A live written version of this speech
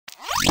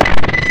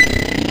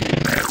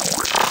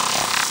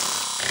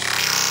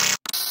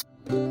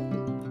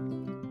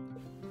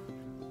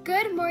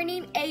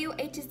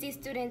AUHSD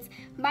students.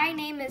 My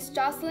name is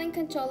Jocelyn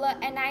Conchola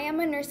and I am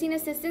a nursing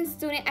assistant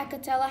student at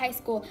Catella High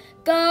School.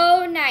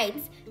 Go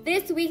Knights!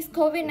 This week's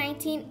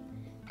COVID-19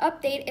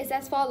 update is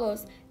as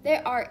follows.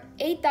 There are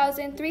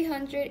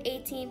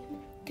 8,318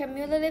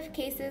 cumulative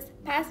cases,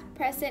 past,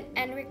 present,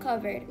 and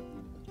recovered.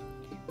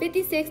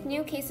 56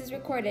 new cases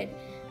recorded.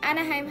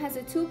 Anaheim has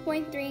a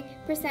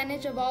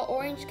 2.3% of all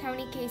Orange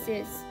County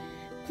cases.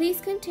 Please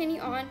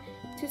continue on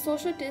to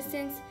social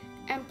distance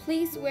and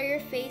please wear your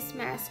face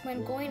mask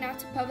when going out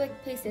to public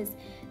places.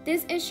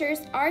 This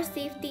ensures our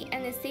safety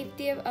and the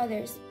safety of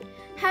others.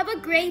 Have a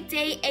great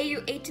day,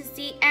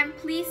 AUHSD, and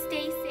please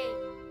stay safe.